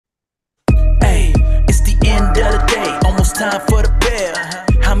time for the bell.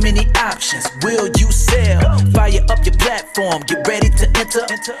 How many options will you sell? Fire up your platform, get ready to enter.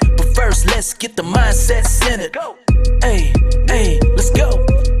 But first, let's get the mindset centered. Hey, hey, let's go.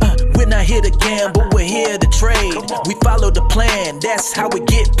 We're not here to gamble, we're here to trade. We follow the plan, that's how we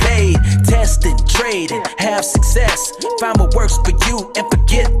get paid. Testing, trading, have success. Find what works for you and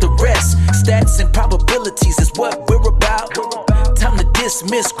forget the rest. Stats and probabilities is what we're about. Time to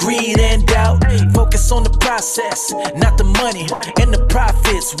dismiss greed and doubt. Focus on the process, not the money. And the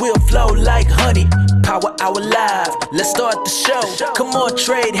profits will flow like honey. Power Hour Live, let's start the show. Come on,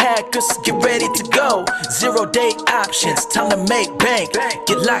 trade hackers, get ready to go. 0-day options, time to make bank.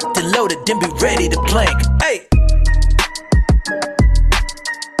 Get locked and loaded, then be ready to plank. Hey!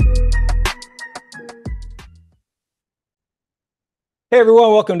 Hey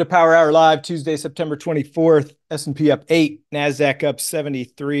everyone, welcome to Power Hour Live, Tuesday, September 24th. S&P up 8, NASDAQ up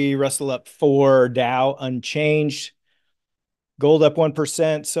 73, Russell up 4, Dow unchanged. Gold up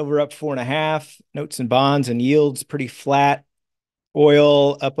 1%, silver up 4.5%, notes and bonds and yields pretty flat.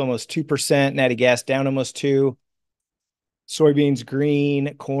 Oil up almost 2%, natty gas down almost 2%. Soybeans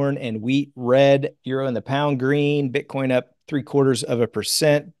green, corn and wheat red, euro and the pound green, Bitcoin up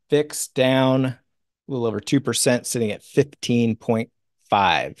 0.75%, VIX down a little over 2%, sitting at 15.5.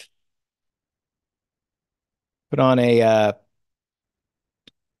 Put on a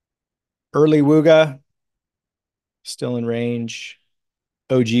early Wooga, still in range.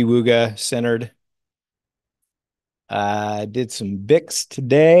 OG Wooga centered. Did some VIX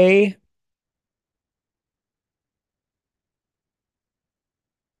today.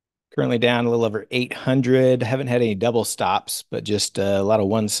 Currently down a little over 800. Haven't had any double stops, but just a lot of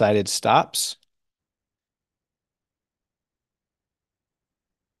one-sided stops.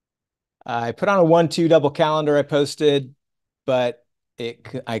 I put on a 1-2 double calendar I posted, but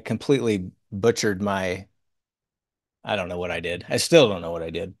I completely butchered my, I don't know what I did. I still don't know what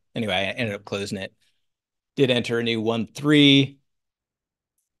I did. Anyway, I ended up closing it. Did enter a new 1-3.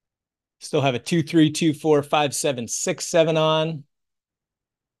 Still have a 2-3, 2-4, 5-7, 6-7 on.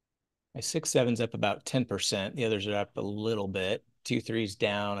 My 6-7's up about 10%. The others are up a little bit. 2-3's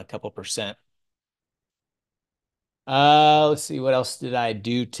down a couple percent. Let's see, what else did I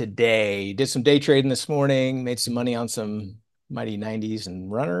do today? Did some day trading this morning, made some money on some mighty 90s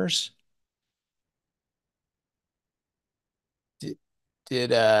and runners.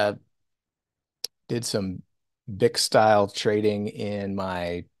 Did some big style trading in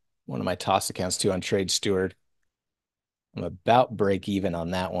one of my toss accounts too on Trade Steward. I'm about break even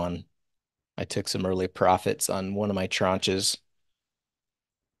on that one. I took some early profits on one of my tranches.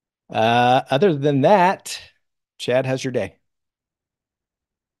 Other than that, Chad, how's your day?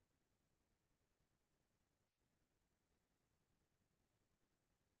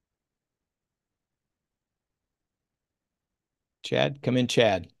 Chad, come in,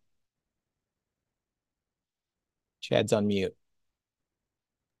 Chad. Chad's on mute.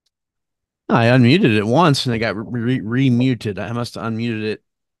 I unmuted it once and I got re-muted. I must have unmuted it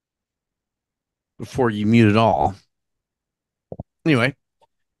before you muted all. Anyway,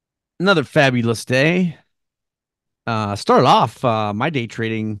 another fabulous day. Started off my day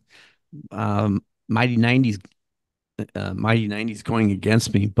trading, mighty 90s going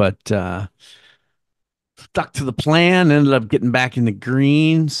against me, but stuck to the plan. Ended up getting back in the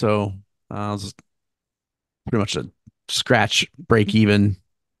green, so I was pretty much a scratch break even.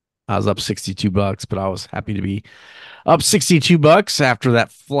 I was up $62, but I was happy to be up $62 after that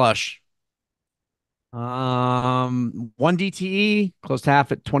flush. One DTE closed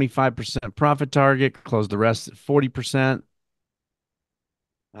half at 25% profit target, closed the rest at 40%.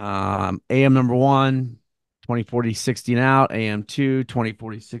 AM number 1, 2040 16 out, AM 2,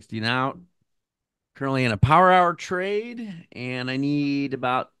 2040 16 out. Currently in a power hour trade, and I need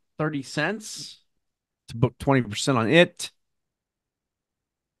about 30 cents to book 20% on it.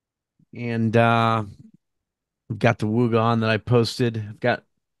 And I've got the Wugon that I posted. I've got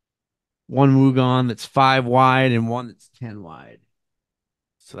one Wugon that's 5 wide and one that's 10 wide.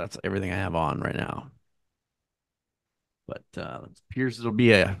 So that's everything I have on right now. But it appears it'll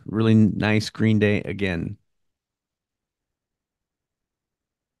be a really nice green day again.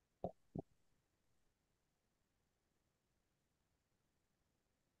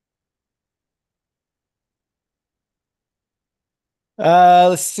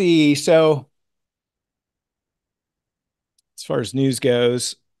 Let's see. So as far as news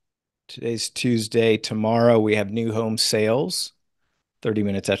goes, today's Tuesday. Tomorrow we have new home sales, 30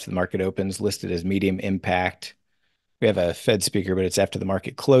 minutes after the market opens, listed as medium impact. We have a Fed speaker, but it's after the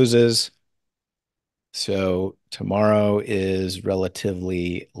market closes. So tomorrow is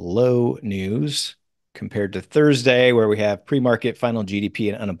relatively low news. compared to Thursday, where we have pre-market final GDP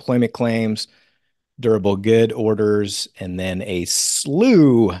and unemployment claims, durable good orders, and then a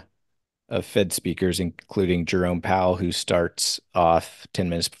slew of Fed speakers, including Jerome Powell, who starts off 10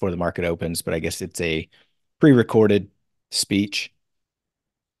 minutes before the market opens, but I guess it's a pre-recorded speech.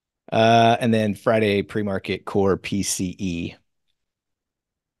 And then Friday pre-market core PCE.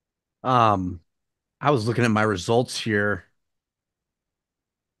 I was looking at my results here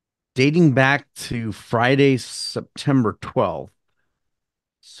dating back to Friday, September 12th.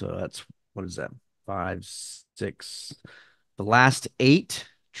 So that's, what is that? 5, 6. The last 8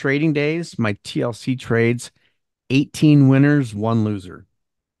 trading days, my TLC trades, 18 winners, 1 loser.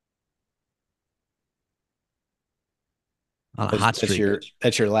 On a hot streak.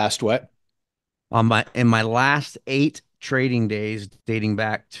 That's your last what? In my last 8 trading days dating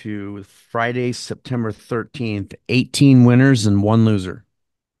back to Friday, September 13th, 18 winners and 1 loser.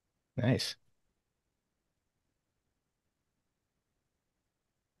 Nice.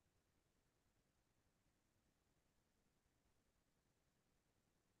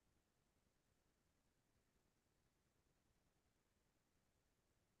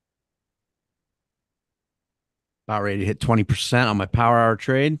 About ready to hit 20% on my power hour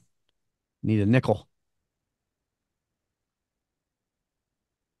trade. Need a nickel.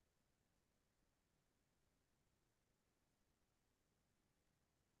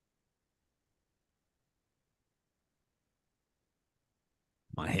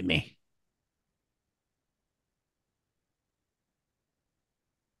 Come on, hit me.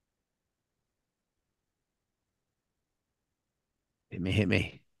 Hit me, hit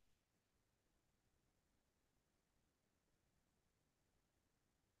me.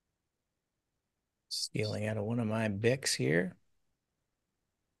 Stealing out of one of my Bics here.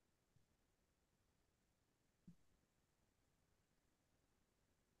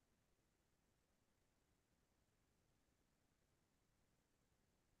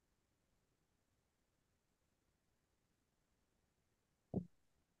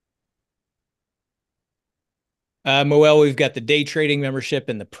 Moel, we've got the day trading membership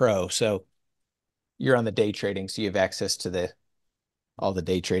and the pro. So you're on the day trading, so you have access to all the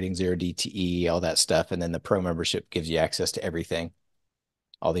day trading, zero DTE, all that stuff. And then the pro membership gives you access to everything,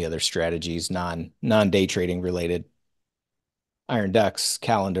 all the other strategies, non-day trading related. Iron Ducks,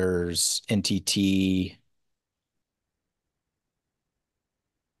 calendars, NTT,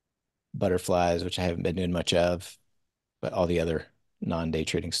 butterflies, which I haven't been doing much of, but all the other non-day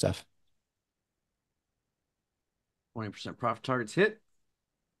trading stuff. 20% profit targets hit.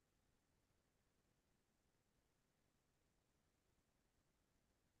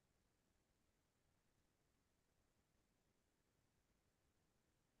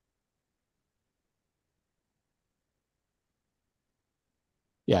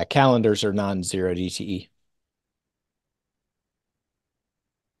 Yeah, calendars are non-zero DTE.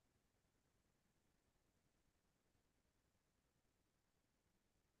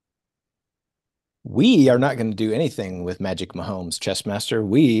 We are not going to do anything with Magic Mahomes, Chessmaster.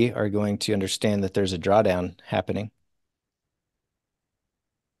 We are going to understand that there's a drawdown happening,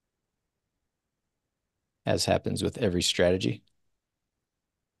 as happens with every strategy.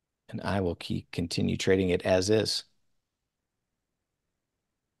 And I will continue trading it as is.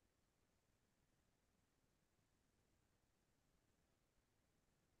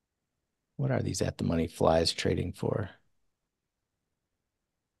 What are these at the money flies trading for?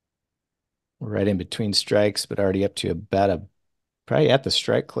 We're right in between strikes, but already up to about probably at the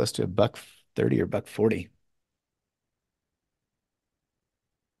strike close to $1.30 or $1.40.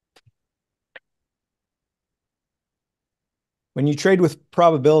 When you trade with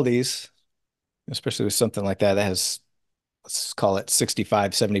probabilities, especially with something like that has, let's call it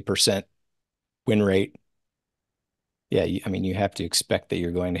 65, 70% win rate. Yeah, I mean, you have to expect that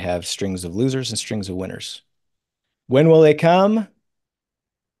you're going to have strings of losers and strings of winners. When will they come?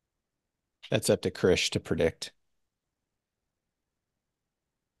 That's up to Krish to predict.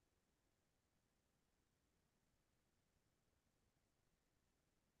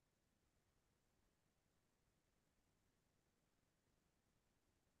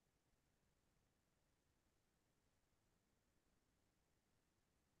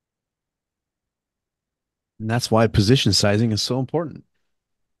 And that's why position sizing is so important.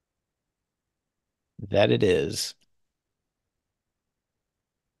 That it is.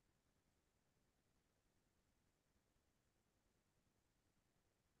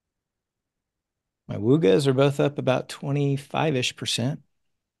 My Wugas are both up about 25-ish%.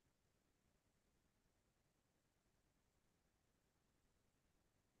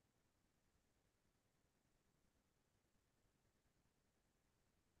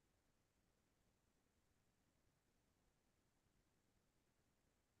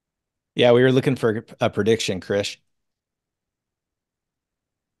 Yeah, we were looking for a prediction, Krish,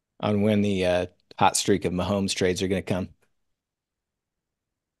 on when the hot streak of Mahomes trades are going to come.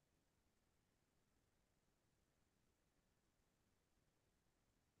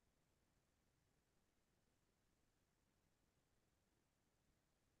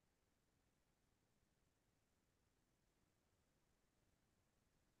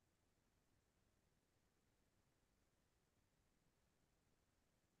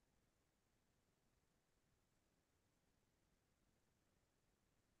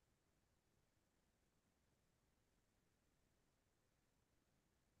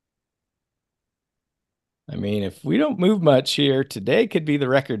 I mean, if we don't move much here, today could be the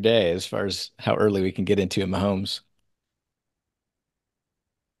record day as far as how early we can get into a Mahomes.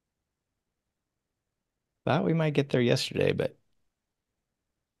 Thought we might get there yesterday, but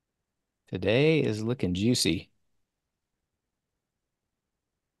today is looking juicy.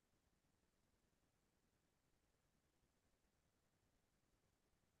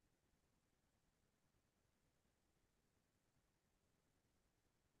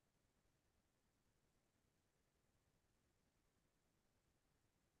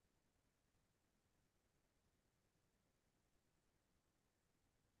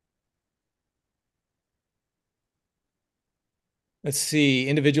 Let's see,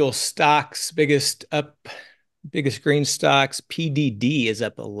 individual stocks, biggest green stocks, PDD is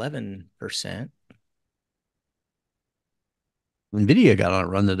up 11%. Nvidia got on a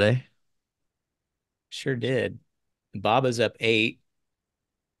run today. Sure did. Baba's up 8.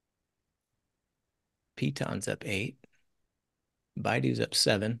 Piton's up 8. Baidu's up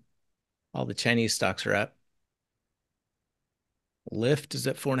 7. All the Chinese stocks are up. Lyft is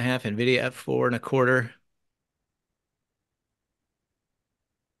up 4.5. Nvidia up 4.25.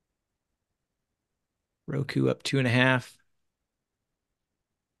 Roku up 2.5.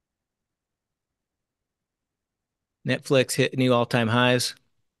 Netflix hit new all-time highs.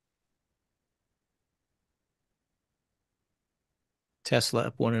 Tesla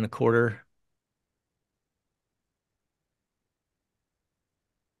up 1.25.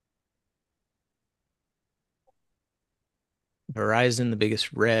 Verizon, the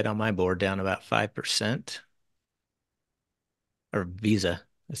biggest red on my board, down about 5%. Or Visa.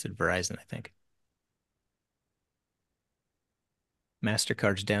 I said Verizon, I think.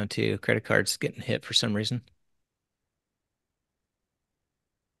 MasterCard's down too. Credit card's getting hit for some reason.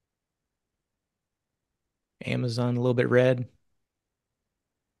 Amazon, a little bit red.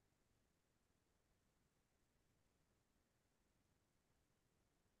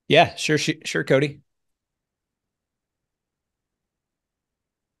 Yeah, sure, Cody.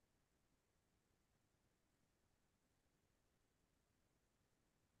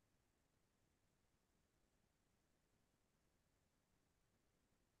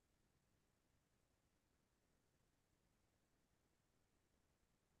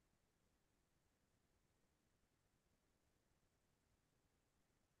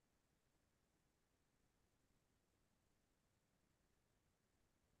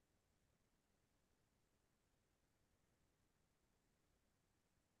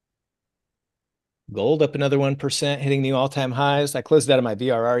 Gold up another 1%, hitting new all-time highs. I closed out of my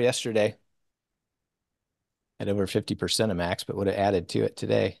VRR yesterday at over 50% of max, but would have added to it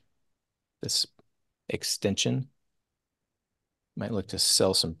today. This extension might look to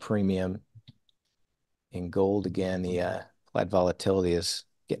sell some premium in gold again. The applied volatility is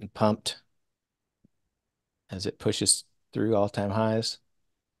getting pumped as it pushes through all-time highs.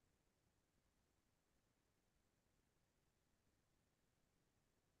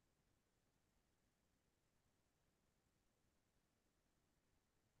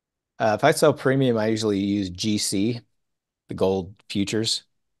 If I sell premium, I usually use GC, the gold futures,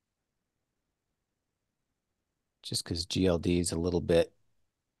 just because GLD is a little bit,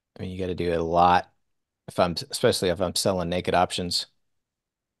 I mean, you got to do it a lot especially if I'm selling naked options.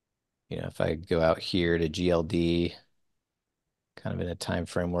 If I go out here to GLD, kind of in a time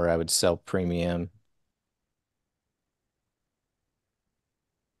frame where I would sell premium,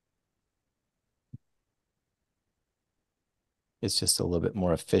 it's just a little bit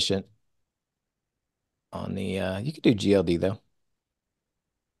more efficient on the, you could do GLD though.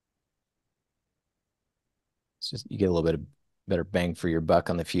 It's just, you get a little bit of better bang for your buck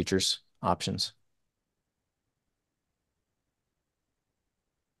on the futures options.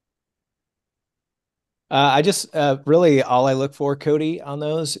 I just really all I look for, Cody, on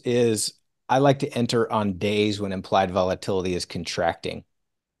those is I like to enter on days when implied volatility is contracting.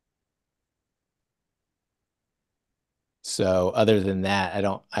 So other than that, I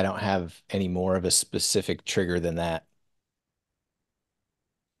don't have any more of a specific trigger than that.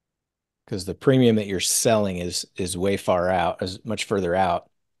 because the premium that you're selling is way far out, is much further out,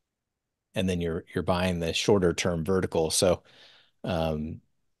 and then you're buying the shorter term vertical. So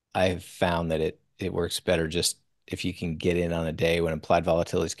I've found that it works better just if you can get in on a day when implied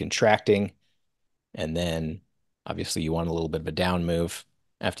volatility is contracting, and then obviously you want a little bit of a down move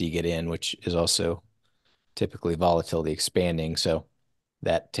after you get in, which is also typically volatility expanding. So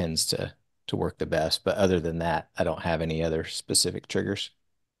that tends to work the best. But other than that, I don't have any other specific triggers.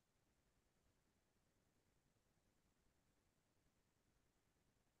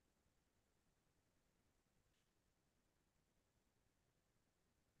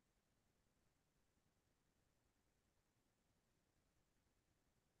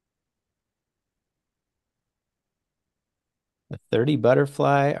 A 30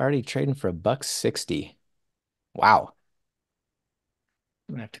 butterfly already trading for $1.60. Wow.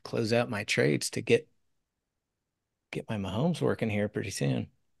 I'm gonna have to close out my trades to get my Mahomes working here pretty soon.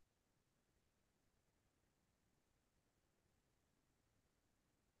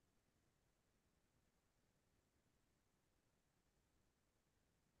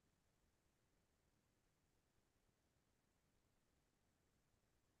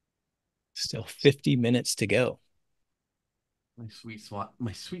 Still 50 minutes to go. My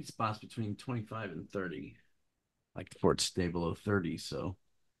sweet spot's between 25 and 30. I like for it to stay below 30, so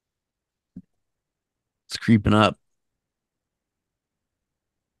it's creeping up.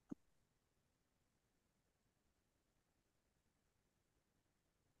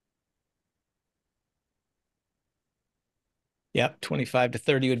 Yep, 25 to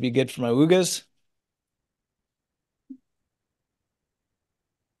 30 would be good for my Woogas.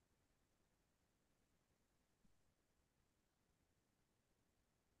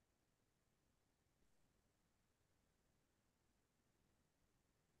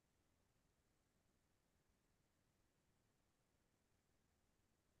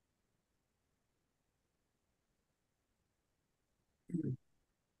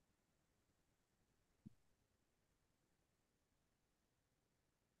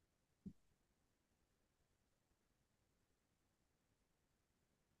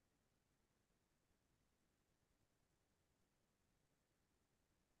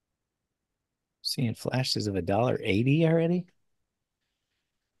 Seeing flashes of $1.80 already.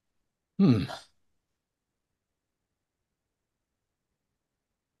 It's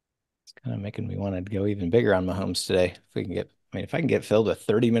kind of making me want to go even bigger on Mahomes today. If we can get, I mean, if I can get filled with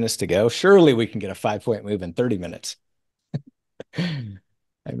 30 minutes to go, surely we can get a 5-point move in 30 minutes.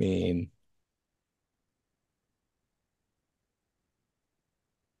 I mean,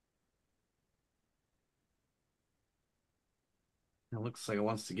 It looks like it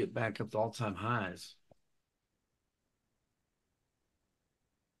wants to get back up to all-time highs.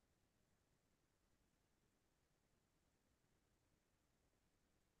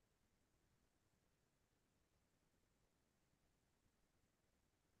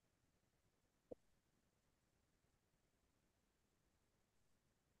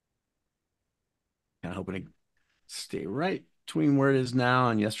 Kind of hoping to stay right between where it is now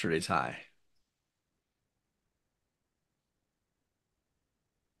and yesterday's high.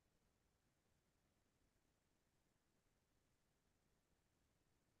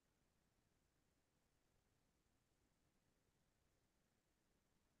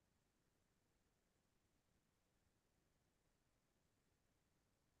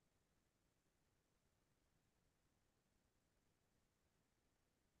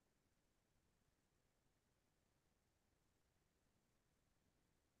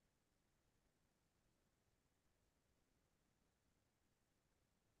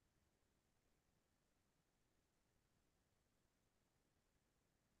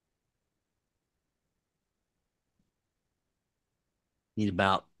 Need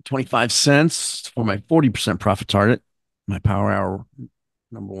about 25 cents for my 40% profit target. My power hour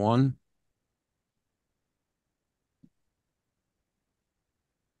number one.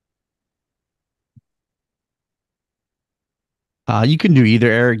 You can do either,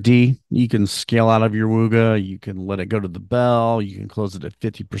 Eric D. You can scale out of your Wooga. You can let it go to the bell. You can close it at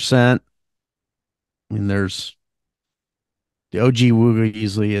 50%. I mean, there's the OG Wooga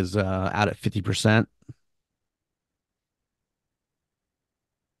usually is out at 50%.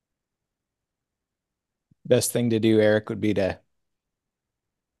 best thing to do, Eric, would be to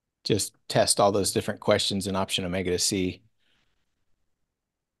just test all those different questions in option omega to see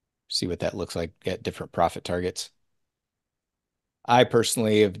what that looks like at different profit targets. I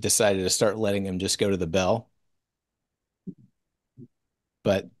personally have decided to start letting them just go to the bell.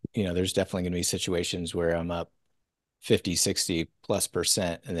 But, there's definitely going to be situations where I'm up 50, 60 plus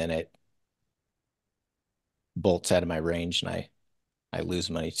percent, and then it bolts out of my range and I lose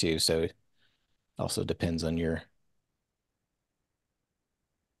money too. So Also depends on your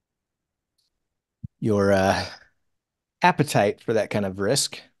appetite for that kind of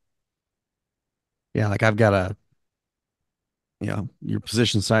risk. Yeah, like I've got your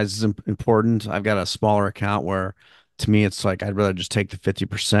position size is important. I've got a smaller account where to me it's like I'd rather just take the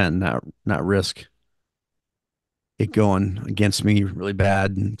 50% and not risk it going against me really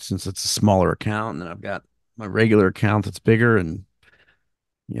bad. And since it's a smaller account, and then I've got my regular account that's bigger and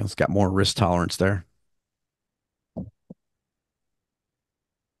it's got more risk tolerance there.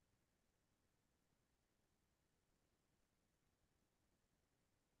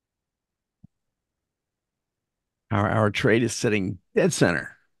 Our trade is sitting dead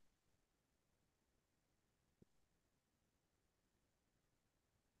center.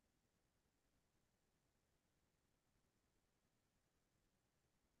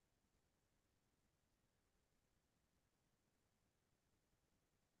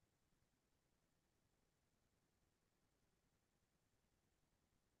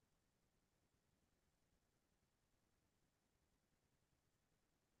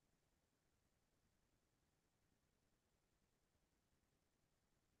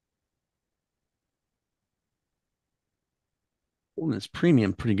 Holding this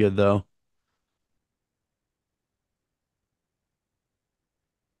premium pretty good though.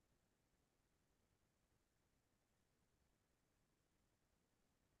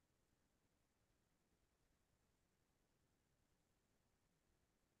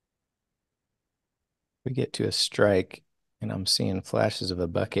 We get to a strike and I'm seeing flashes of a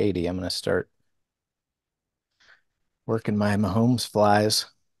 $1.80. I'm going to start working my Mahomes flies.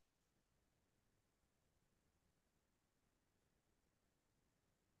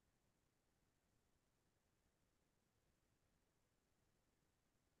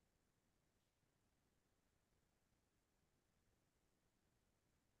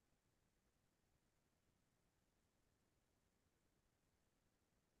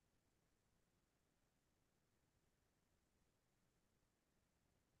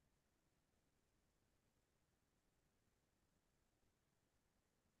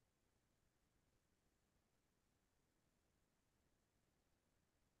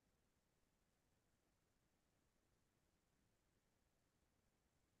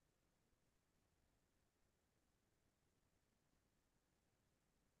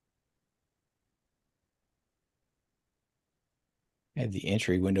 I have the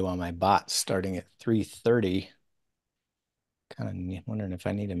entry window on my bot starting at 3:30. Kind of wondering if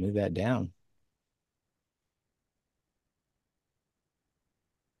I need to move that down.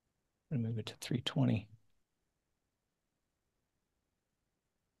 I'm gonna move it to 3:20.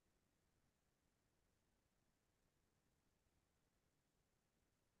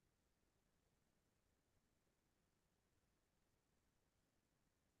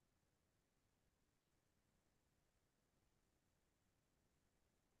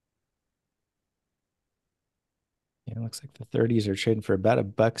 Yeah, it looks like the 30s are trading for about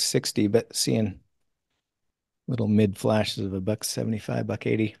 $1.60, but seeing little mid flashes of $1.75,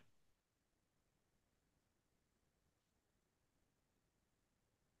 $1.80.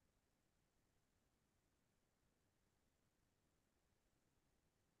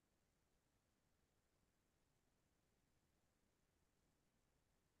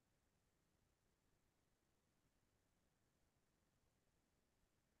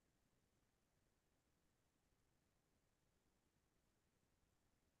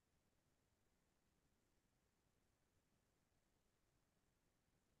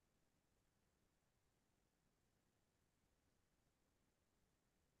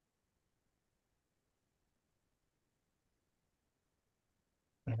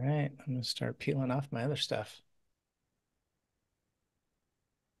 All right, I'm gonna start peeling off my other stuff.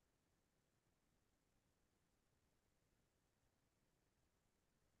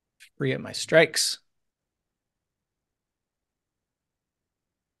 Free up my strikes.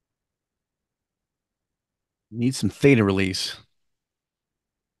 Need some theta release.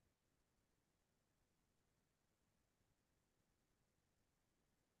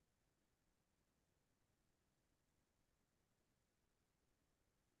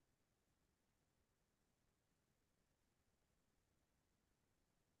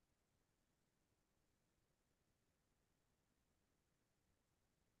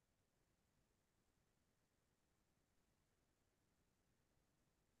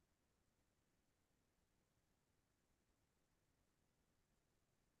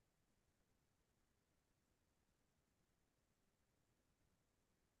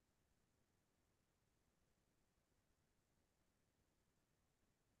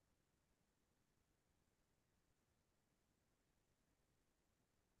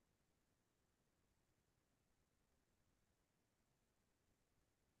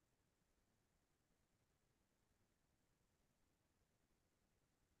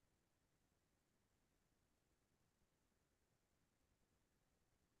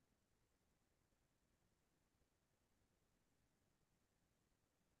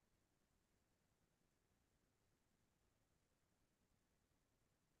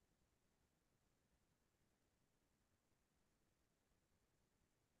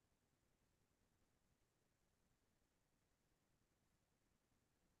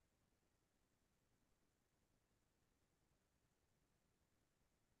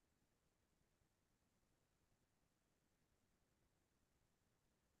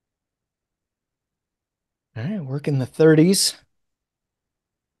 All right, working the 30s.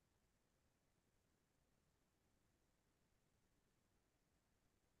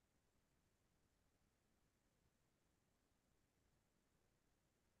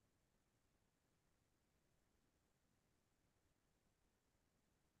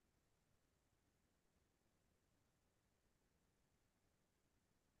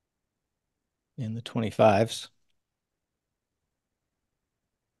 In the 25s.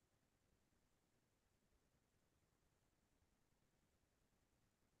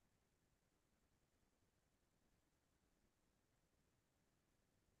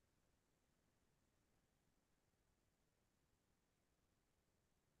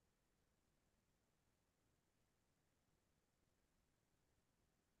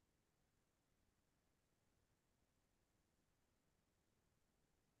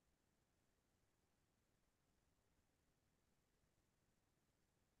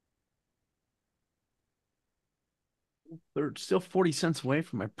 They're still 40 cents away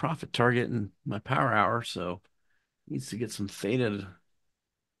from my profit target and my power hour, so needs to get some theta to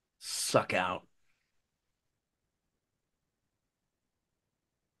suck out.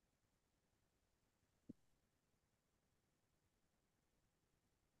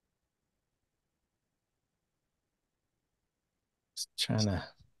 Just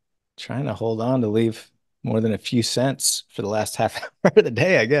trying to hold on to leave more than a few cents for the last half hour of the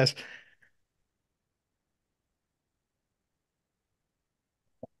day, I guess.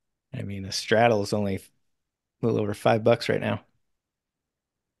 I mean, a straddle is only a little over $5 right now.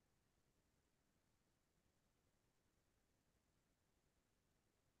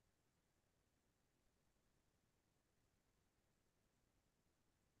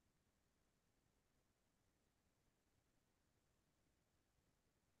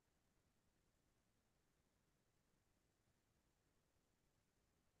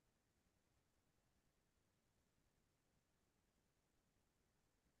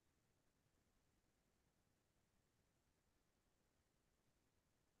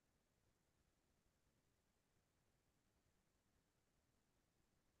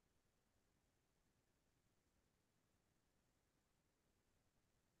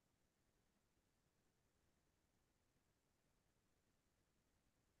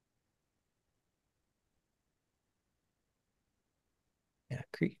 Yeah,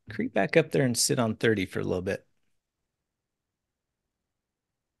 creep back up there and sit on 30 for a little bit.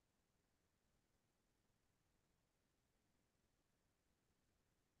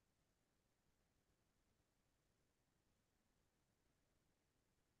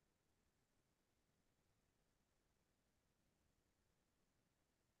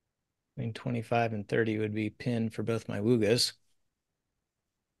 I mean, 25 and 30 would be pinned for both my Woogas.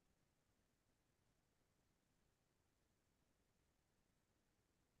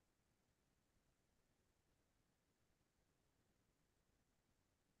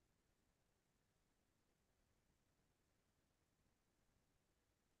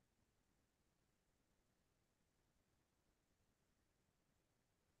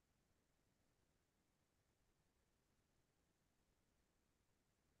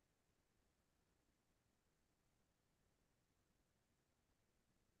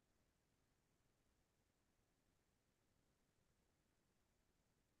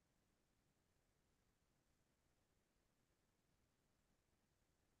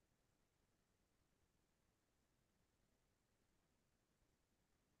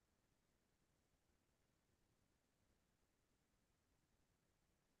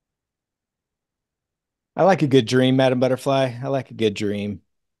 I like a good dream, Madam Butterfly. I like a good dream.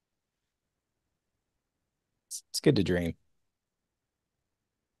 It's good to dream.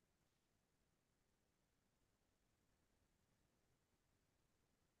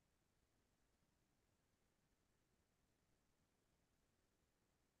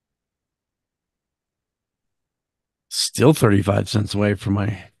 Still 35 cents away from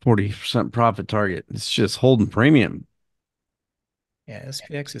my 40% profit target. It's just holding premium. Yeah,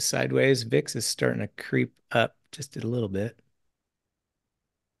 SPX is sideways. VIX is starting to creep up just a little bit.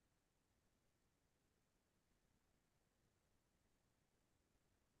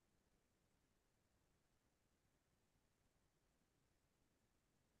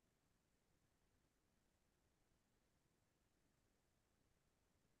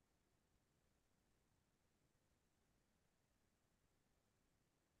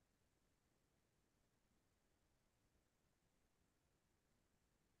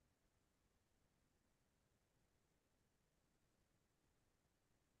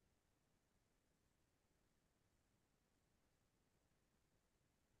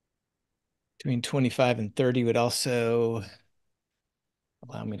 Between 25 and 30 would also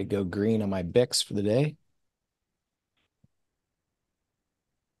allow me to go green on my BIX for the day.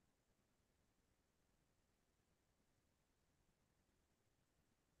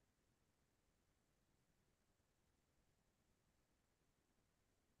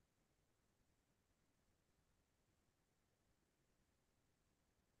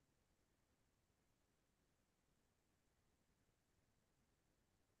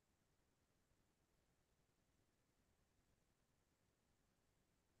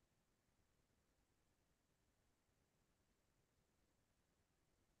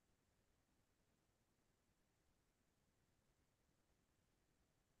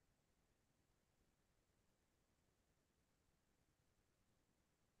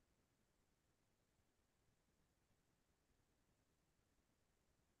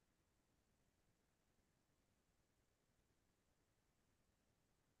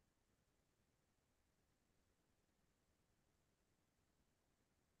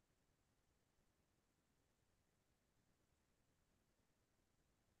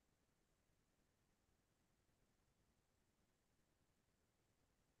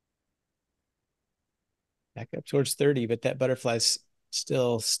 Back up towards 30, but that butterfly's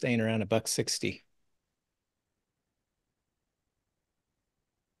still staying around $1.60.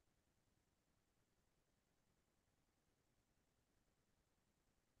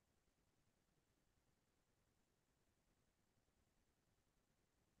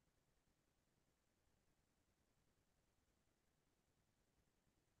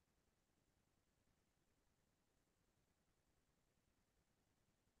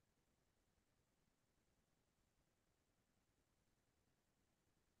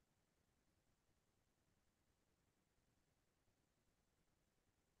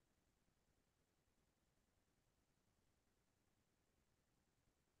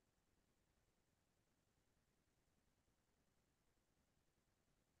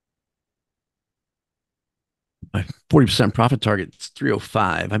 My 40% profit target is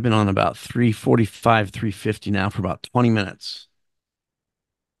 305. I've been on about 345, 350 now for about 20 minutes.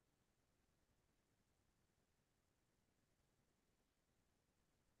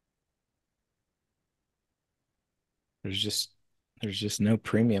 There's just no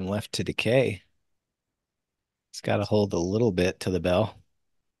premium left to decay. It's got to hold a little bit to the bell.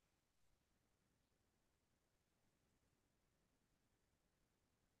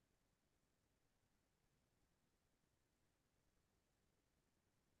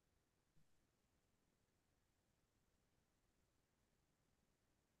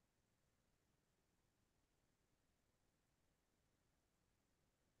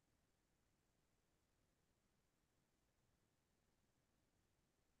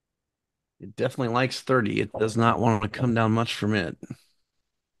 It definitely likes 30. It does not want to come down much from it.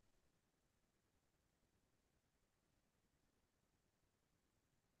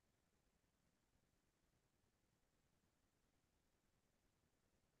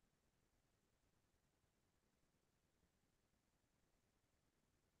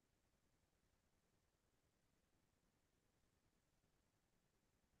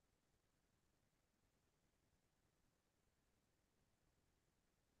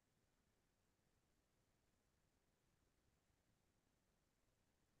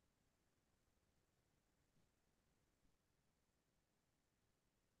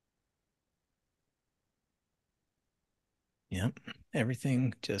 Yep.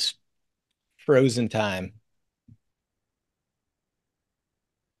 Everything just frozen time.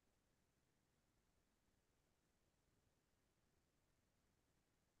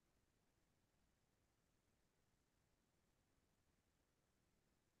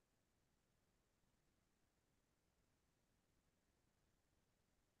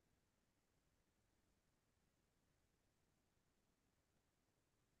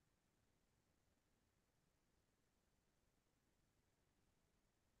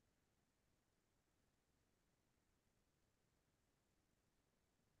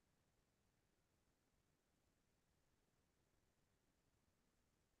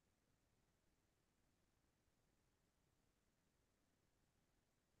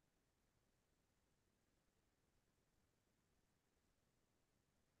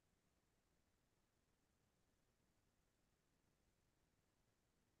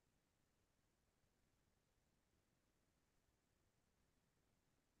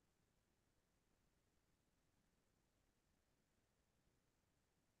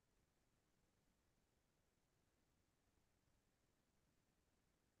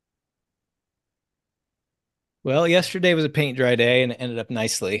 Well, yesterday was a paint dry day and it ended up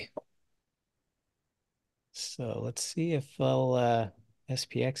nicely. So let's see if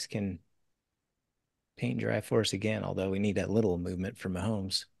SPX can paint dry for us again, although we need that little movement from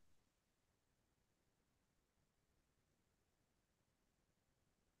Mahomes.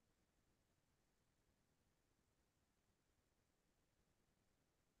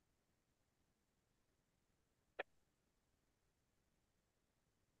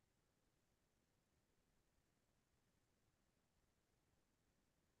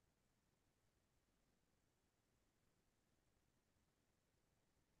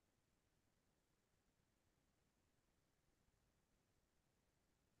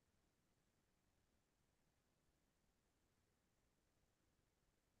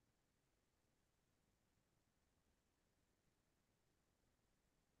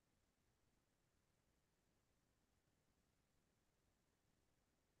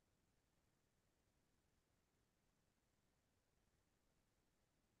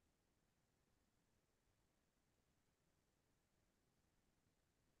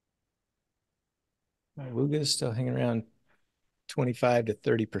 All right, Wuga's still hanging around 25 to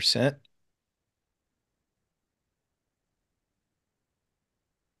 30%.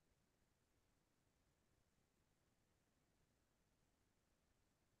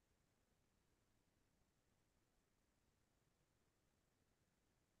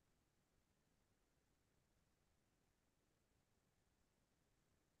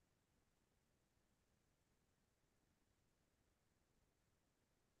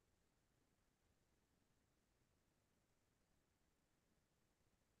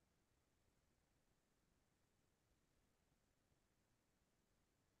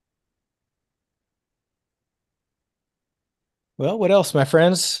 Well, what else, my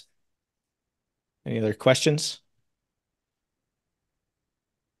friends? Any other questions?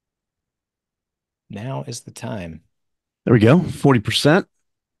 Now is the time. There we go. 40%.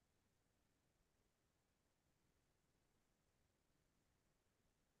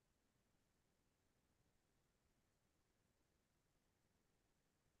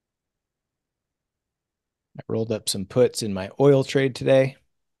 I rolled up some puts in my oil trade today.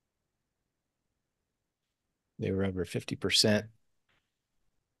 They were over 50%.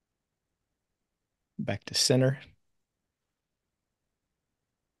 Back to center.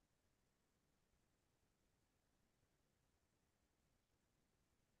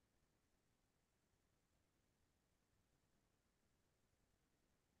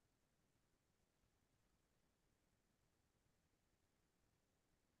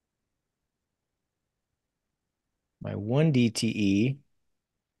 My one DTE,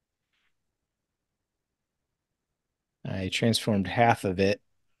 I transformed half of it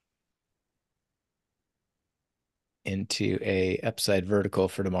into a upside vertical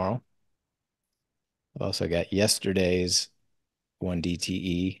for tomorrow. I've also got yesterday's one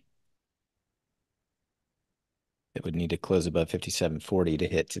DTE. It would need to close above 57.40 to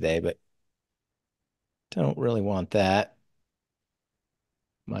hit today, but don't really want that.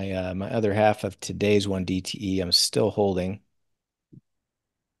 My other half of today's one DTE, I'm still holding.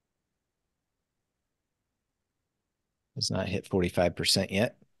 Has not hit 45%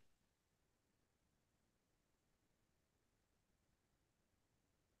 yet.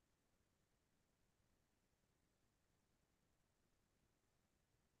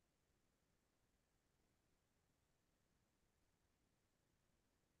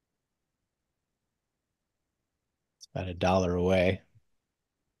 It's about $1 away.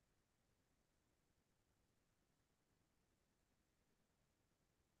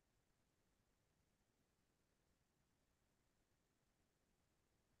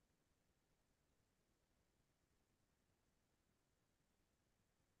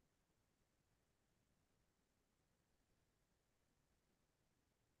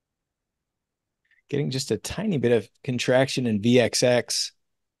 Getting just a tiny bit of contraction in VXX.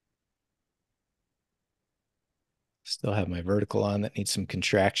 Still have my vertical on that needs some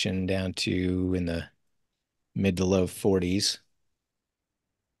contraction down to in the mid to low 40s.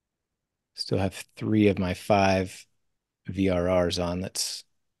 Still have 3 of my 5 VRRs on. That's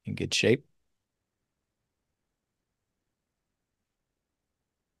in good shape.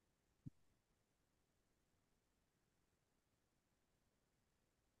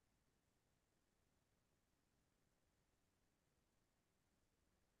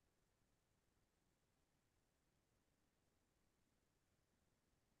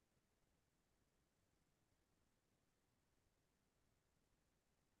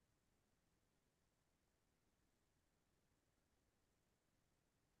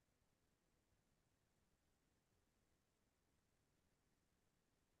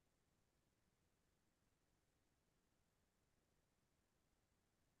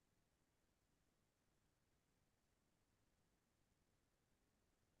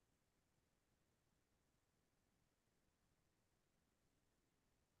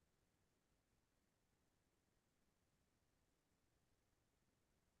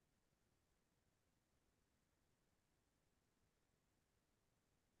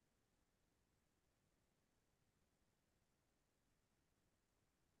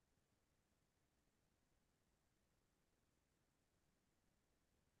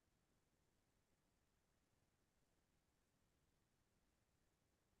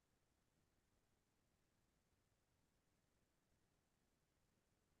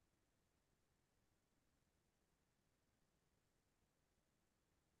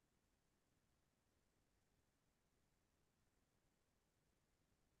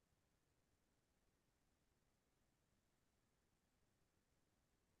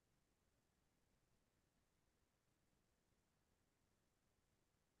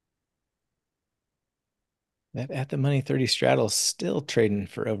 That at the money 30 straddle still trading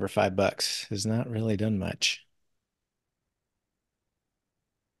for over $5. Has not really done much.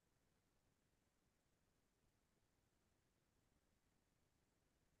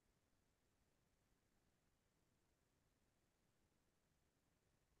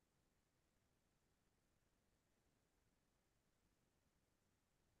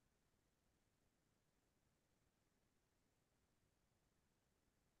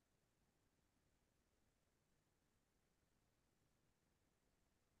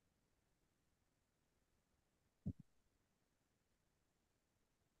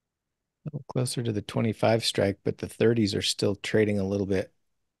 A little closer to the 25 strike, but the 30s are still trading a little bit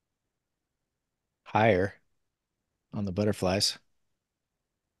higher. on the butterflies.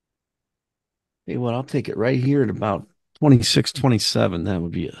 Hey, what? I'll take it right here at about 26, 27. That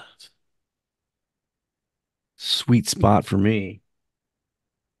would be a sweet spot for me.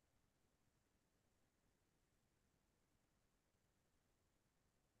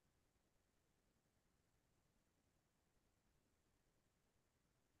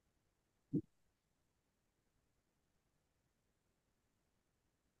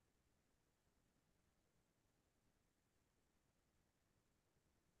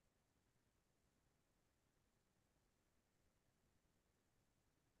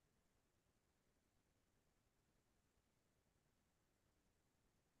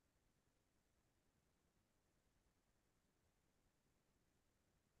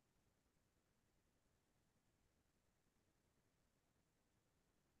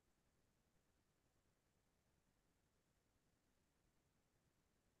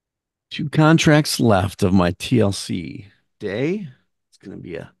 Two contracts left of my TLC day. It's going to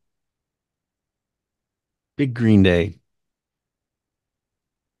be a big green day.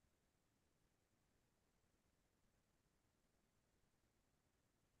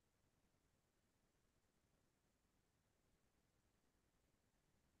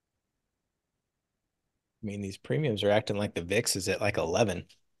 I mean, these premiums are acting like the VIX is at like 11.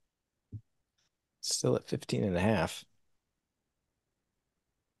 Still at 15 and a half.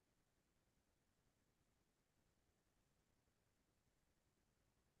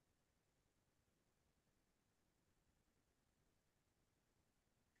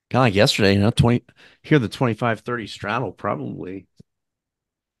 Kind of like yesterday, 20 here the 25-30 straddle probably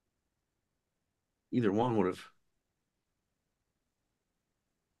either one would have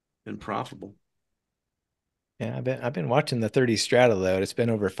been profitable. Yeah, I've been watching the 30 straddle though. It's been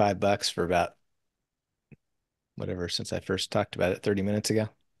over $5 for about whatever since I first talked about it 30 minutes ago.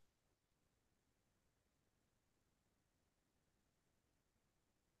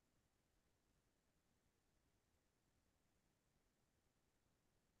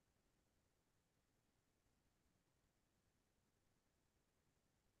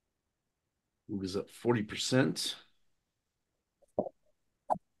 It was up 40%.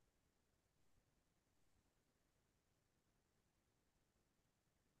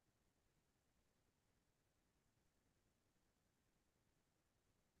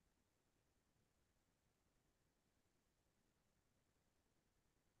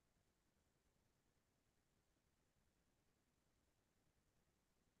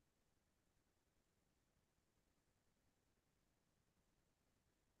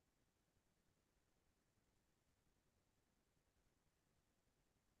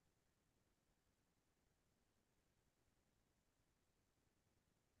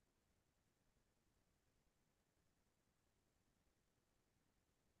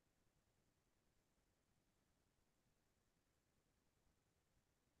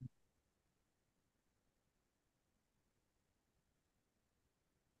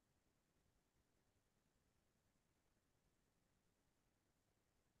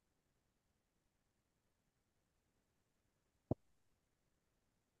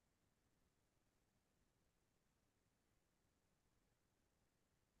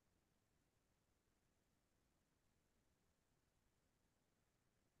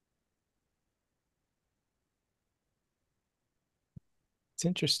 It's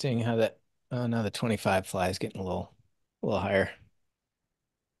interesting how that oh now the 25 fly is getting a little higher.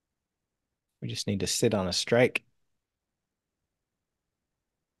 We just need to sit on a strike.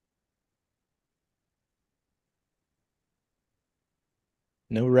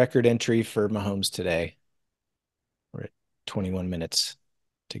 No record entry for Mahomes today. We're at 21 minutes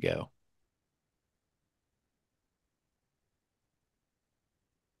to go.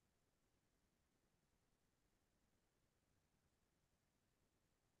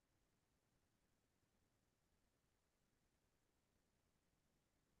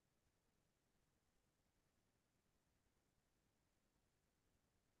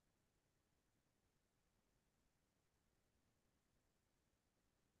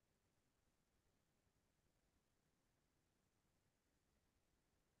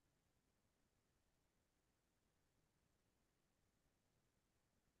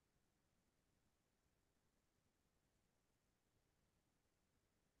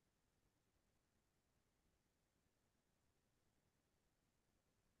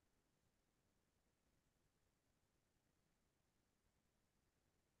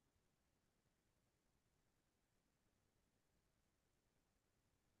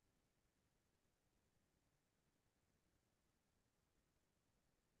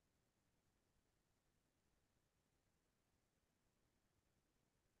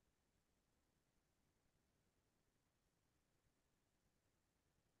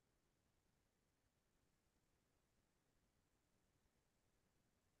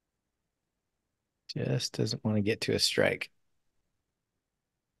 Just doesn't want to get to a strike.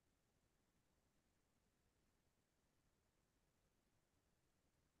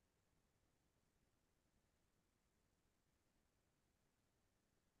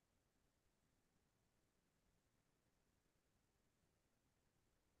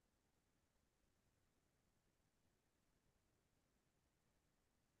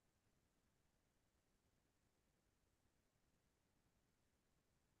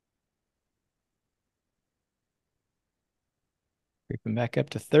 Creeping back up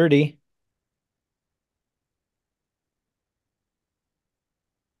to 30.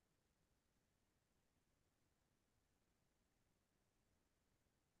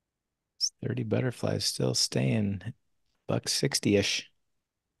 It's 30 butterflies still staying $1.60-ish.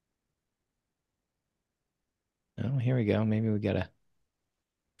 Oh, here we go. Maybe we gotta,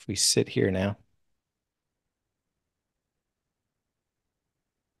 if we sit here now.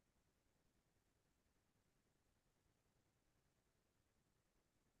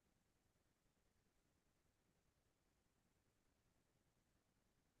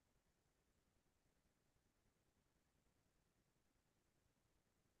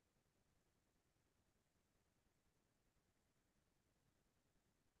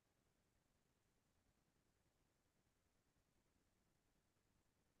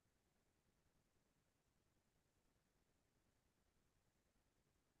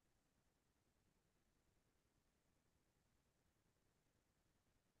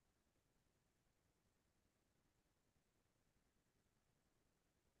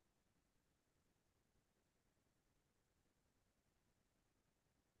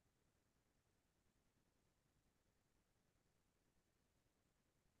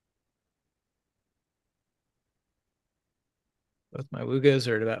 Both my Wugos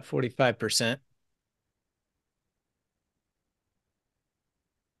are at about 45%.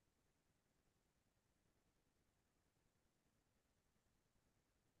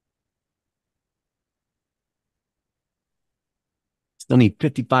 Still need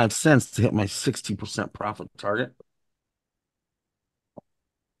 55 cents to hit my 60% profit target.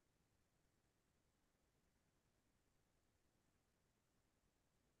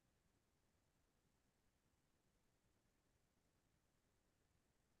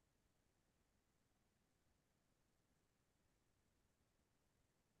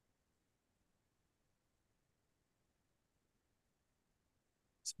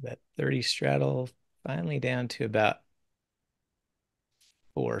 So that 30 straddle finally down to about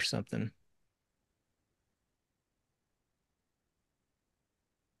 4 something.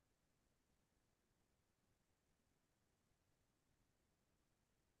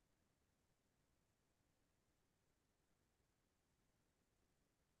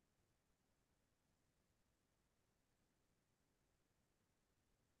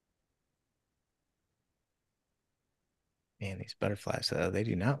 Man, these butterflies, though, they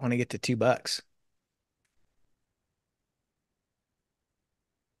do not want to get to $2.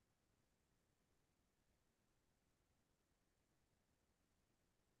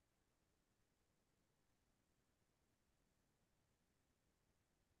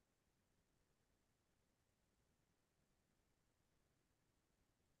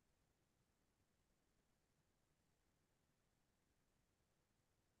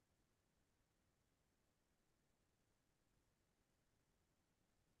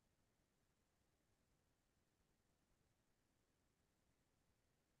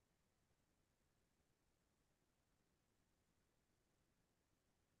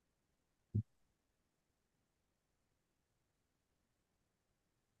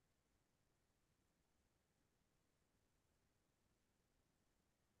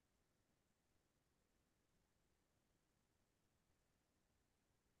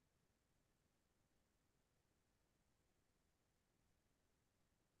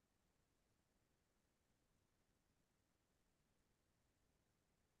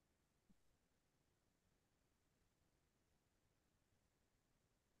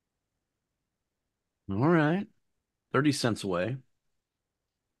 All right. 30 cents away.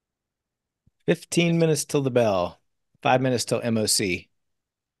 15 minutes till the bell. 5 minutes till MOC.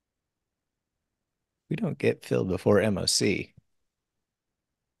 We don't get filled before MOC.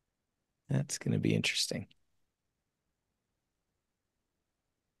 That's going to be interesting.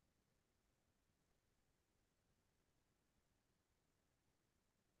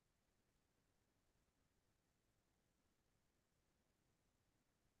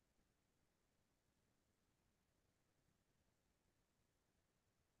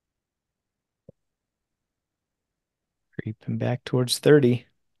 Creeping back towards 30.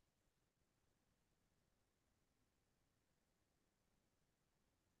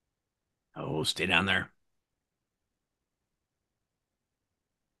 Oh, stay down there.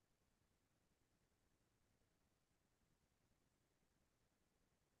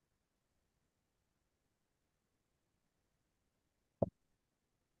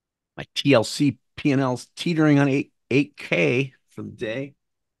 My TLC P&L's teetering on 8K for the day.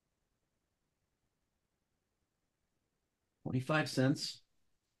 25 cents.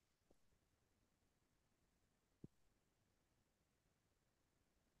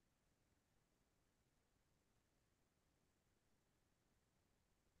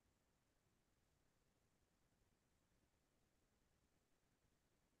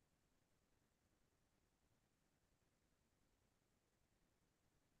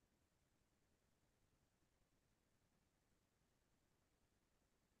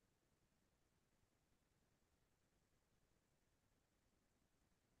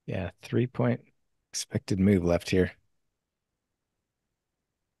 Yeah, 3-point expected move left here.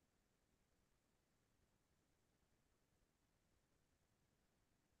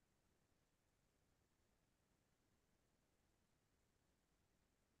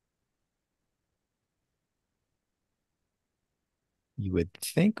 You would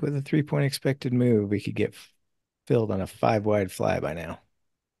think with a 3-point expected move, we could get filled on a 5-wide fly by now.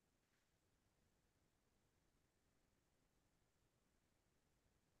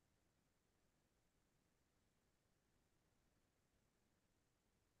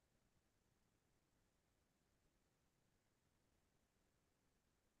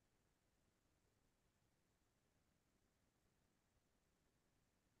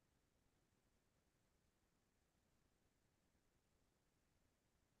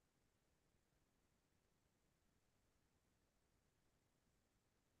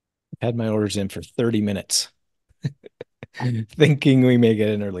 Had my orders in for 30 minutes, thinking we may get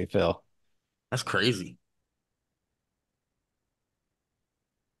an early fill. That's crazy.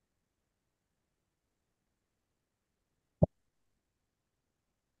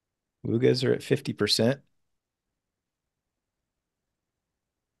 Lugas are at 50%.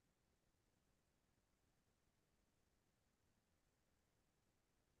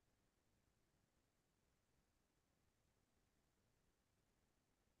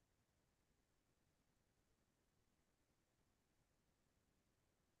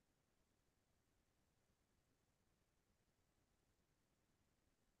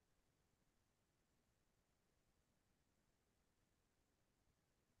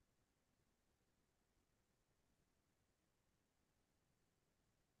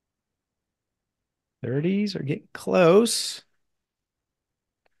 Thirties are getting close.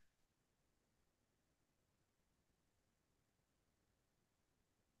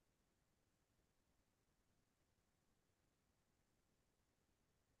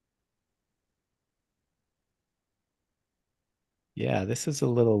 Yeah, this is a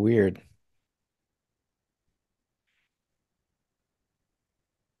little weird.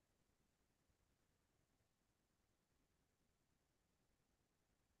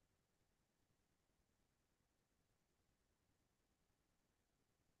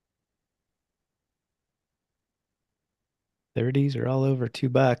 Thirties are all over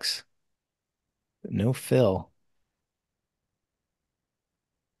 $2. No fill.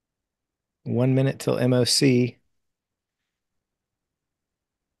 1 minute till MOC.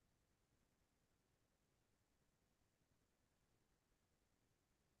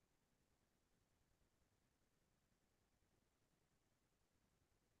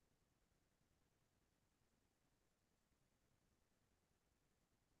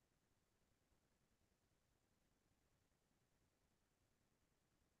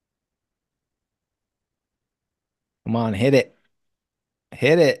 Come on, hit it.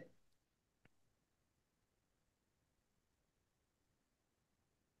 Hit it.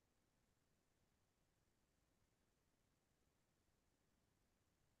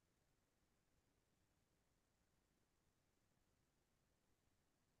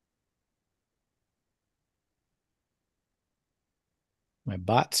 My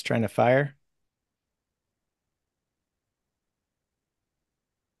bot's trying to fire.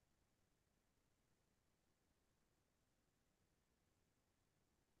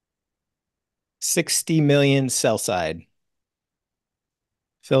 $60 million sell side.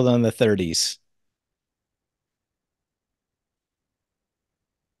 Filled on the 30s.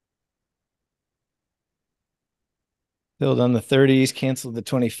 Filled on the 30s, canceled the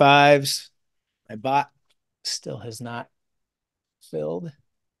 25s. My bot still has not filled.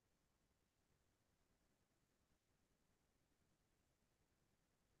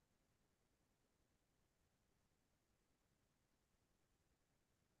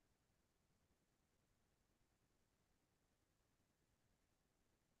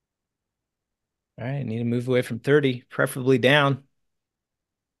 All right, need to move away from 30, preferably down.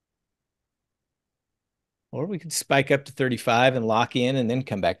 Or we could spike up to 35 and lock in and then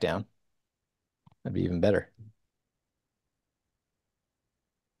come back down. That'd be even better.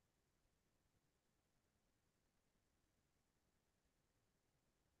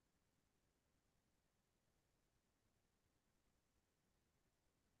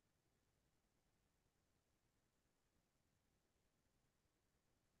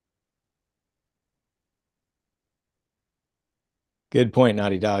 Good point,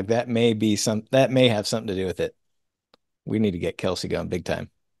 Naughty Dog. That may have something to do with it. We need to get Kelsey going big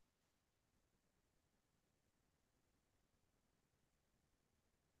time.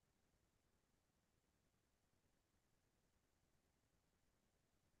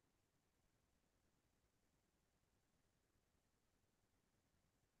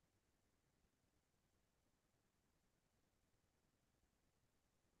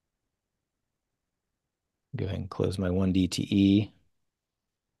 Go ahead and close my 1 DTE.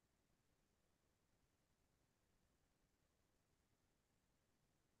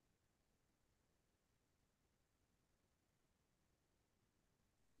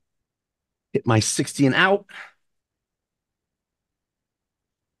 Hit my 60 and out.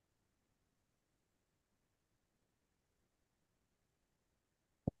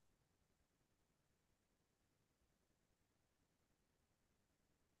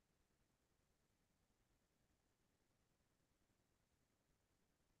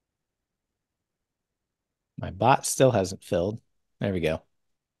 My bot still hasn't filled. There we go.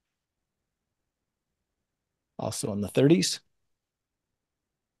 Also in the 30s.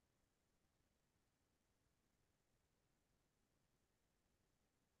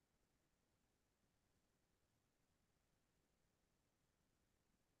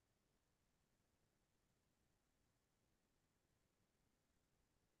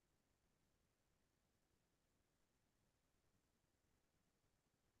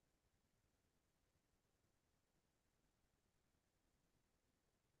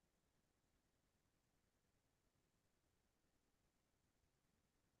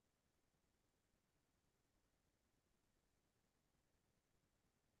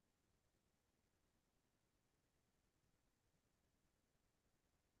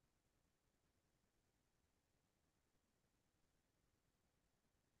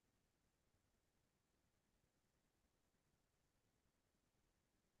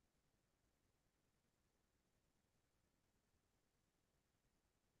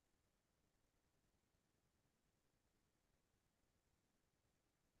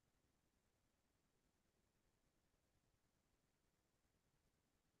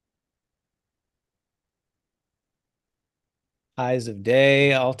 Highs of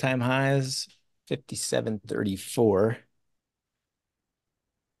day, all-time highs, 57.34.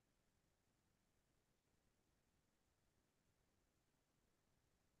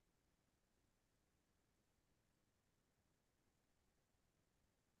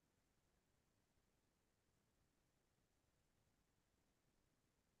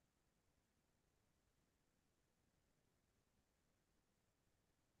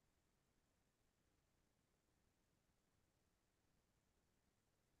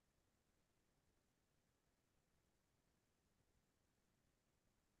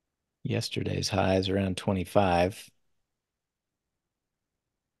 Yesterday's highs around 25.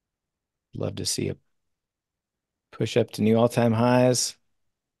 Love to see a push up to new all-time highs,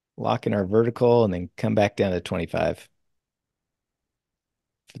 lock in our vertical, and then come back down to 25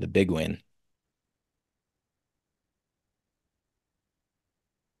 for the big win.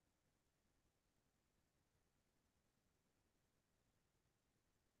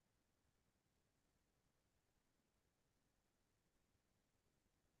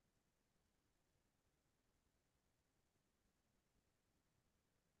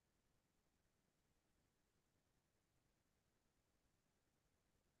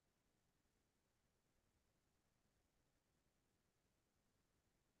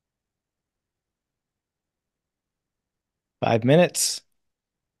 Five minutes.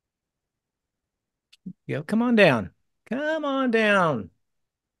 Go, come on down. Come on down.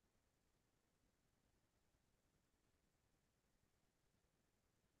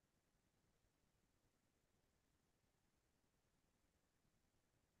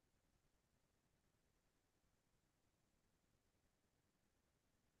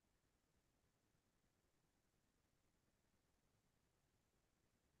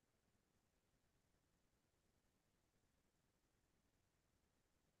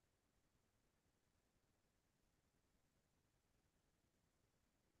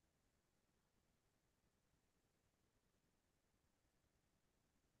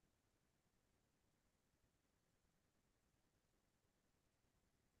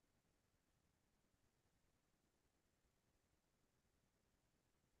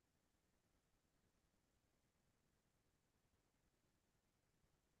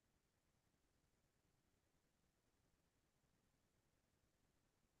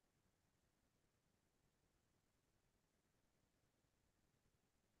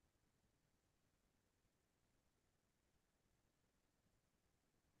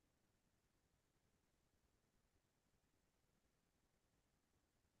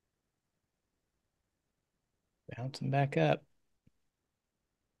 Bouncing back up.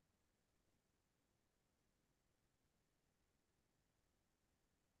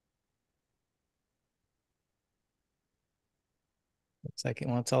 Looks like it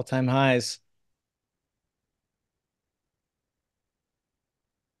wants all-time highs.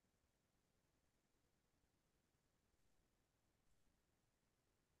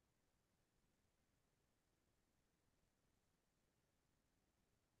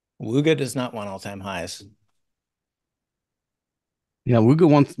 Wooga does not want all-time highs. Yeah, Wooga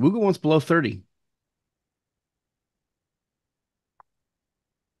wants below 30.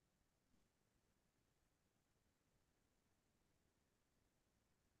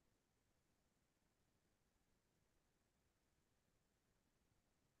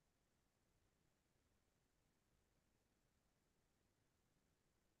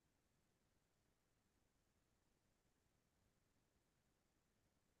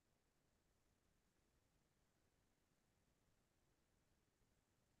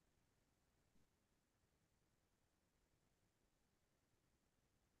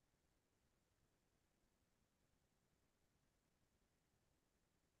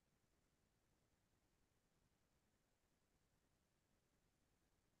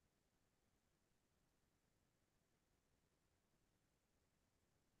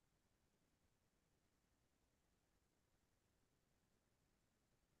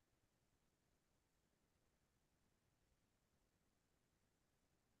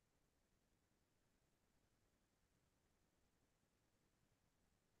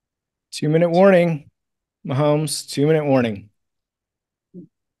 Two-minute warning, Mahomes. 2-minute warning.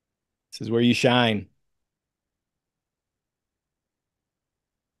 This is where you shine.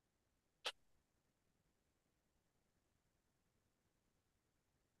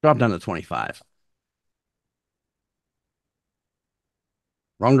 Drop down to 25.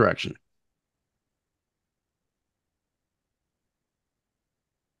 Wrong direction.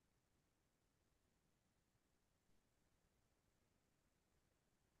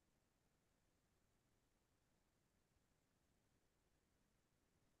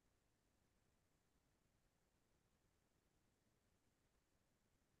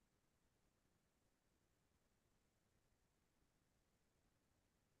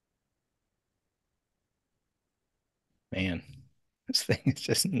 Man, this thing is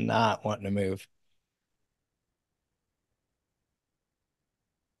just not wanting to move.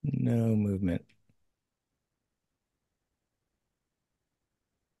 No movement.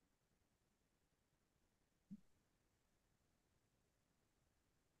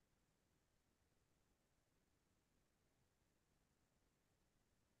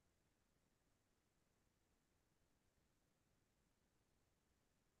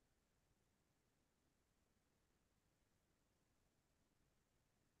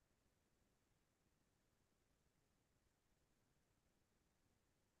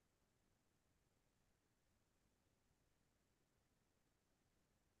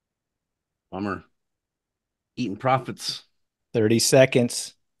 Bummer. Eating profits. 30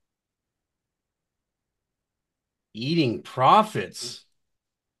 seconds. Eating profits.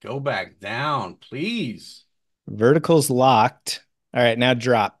 Go back down, please. Vertical's locked. All right, now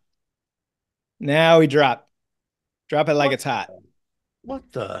drop. Now we drop. Drop it like it's hot.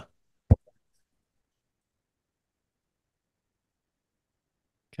 What the?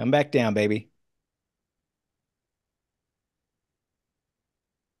 Come back down, baby.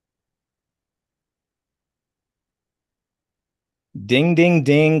 Ding, ding,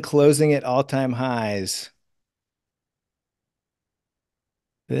 ding, closing at all-time highs.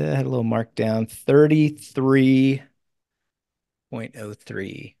 Had a little markdown,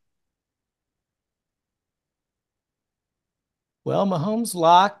 33.03. Well, Mahomes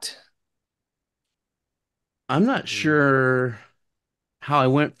locked. I'm not sure how I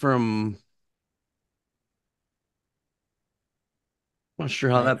went from. I'm not sure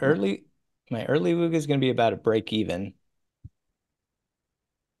how My that. early Wooga is going to be about a break even.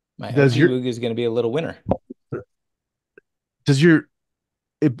 My Does OP your Wooga is going to be a little winner. does your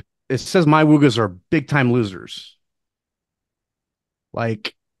it says my Woogas are big time losers.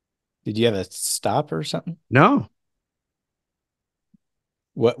 Like, Did you have a stop or something? no,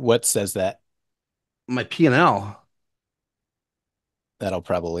 What says that? my P&L. That'll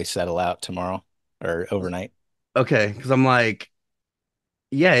probably settle out tomorrow or overnight. Okay, because I'm like,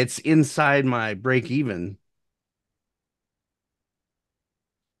 yeah, it's inside my break even.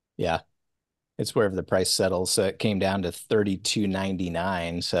 Yeah. It's wherever the price settles. So it came down to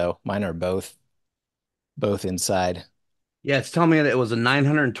 32.99. So mine are both inside. Yeah, it's telling me that it was a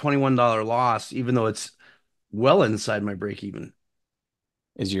 $921 loss, even though it's well inside my break even.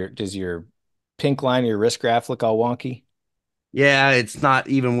 Does your pink line of your risk graph look all wonky? Yeah, it's not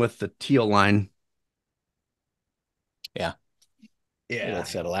even with the teal line. Yeah. Yeah. It'll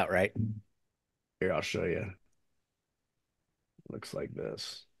settle out, right? Here, I'll show you. Looks like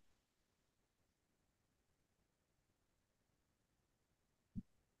this.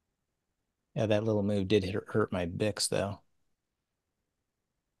 Yeah, that little move did hurt my BIX though.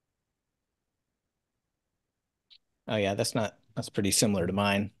 Oh yeah, that's pretty similar to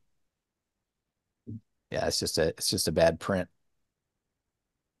mine. Yeah, it's just a bad print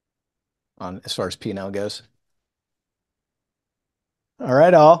on as far as P&L goes. All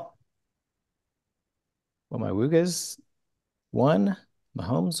right, all. Well, my Woogas won.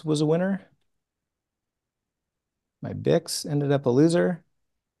 Mahomes was a winner. My BIX ended up a loser.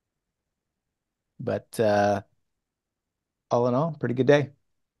 But all in all, pretty good day.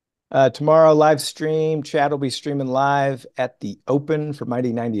 Tomorrow, live stream. Chad will be streaming live at the Open for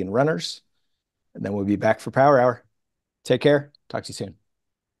Mighty 90 and Runners. And then we'll be back for Power Hour. Take care. Talk to you soon.